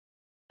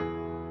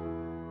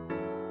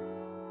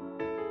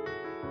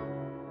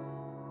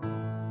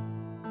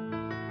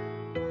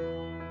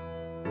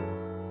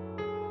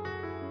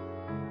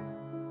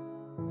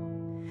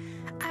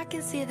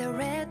can see the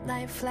red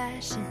light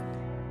flashing,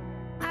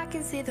 I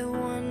can see the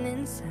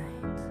warning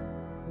signs,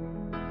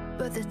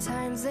 but the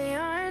times they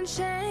aren't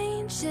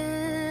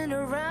changing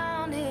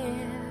around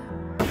here.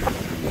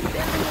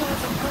 Building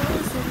walls and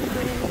poles and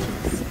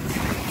bridges,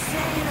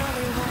 saying all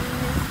they want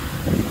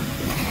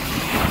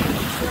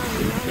is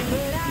running on,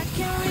 but I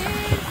can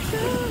read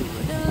through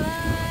the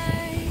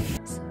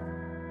lines.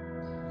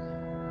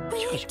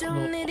 We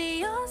don't need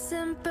your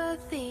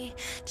sympathy,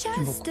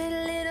 just a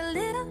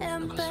little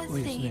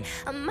empathy.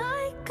 I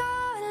might go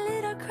a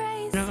little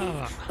crazy,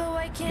 but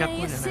why can't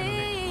you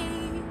see?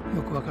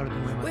 よくわかると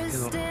思います We're け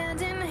ど、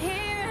 standing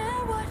here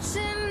and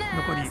watching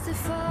残り as it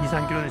falls. 2、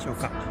3キロでしょう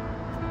か。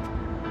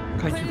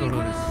海中道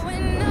路です。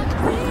 Growing up,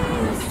 we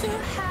used to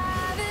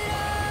have it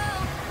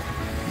all.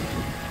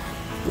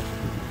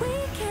 We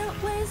can't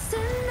waste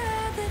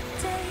another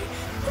day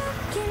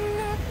looking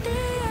at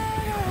the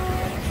other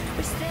way.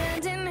 We're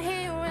standing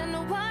here and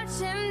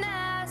watching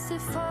as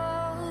it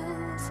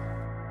falls.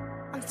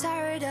 I'm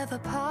tired of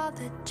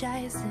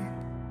apologizing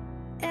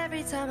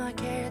every time I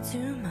care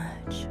too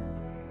much.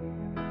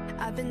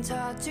 I've been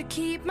taught to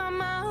keep my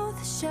mouth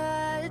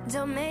shut,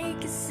 don't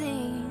make a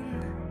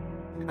scene.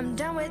 I'm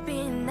done with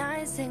being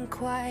nice and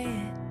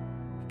quiet,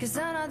 cause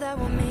I know that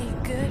will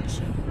make good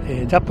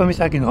change. ジャッパ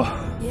岬の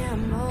Yeah,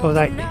 I'm 東 old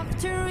大 enough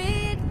to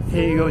read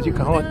営 through 業時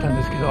間終わったん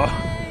ですけど、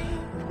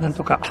 the なん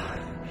とか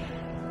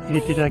入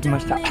れていただきま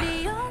した。 Don't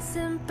need your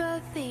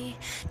sympathy,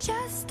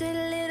 just a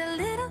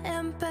little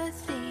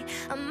empathy.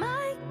 I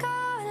might go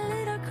a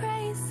little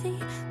crazy,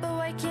 but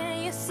why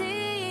can't you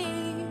see?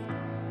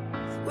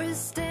 We're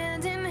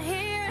standing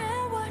here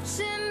and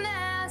watching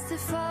as it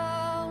falls.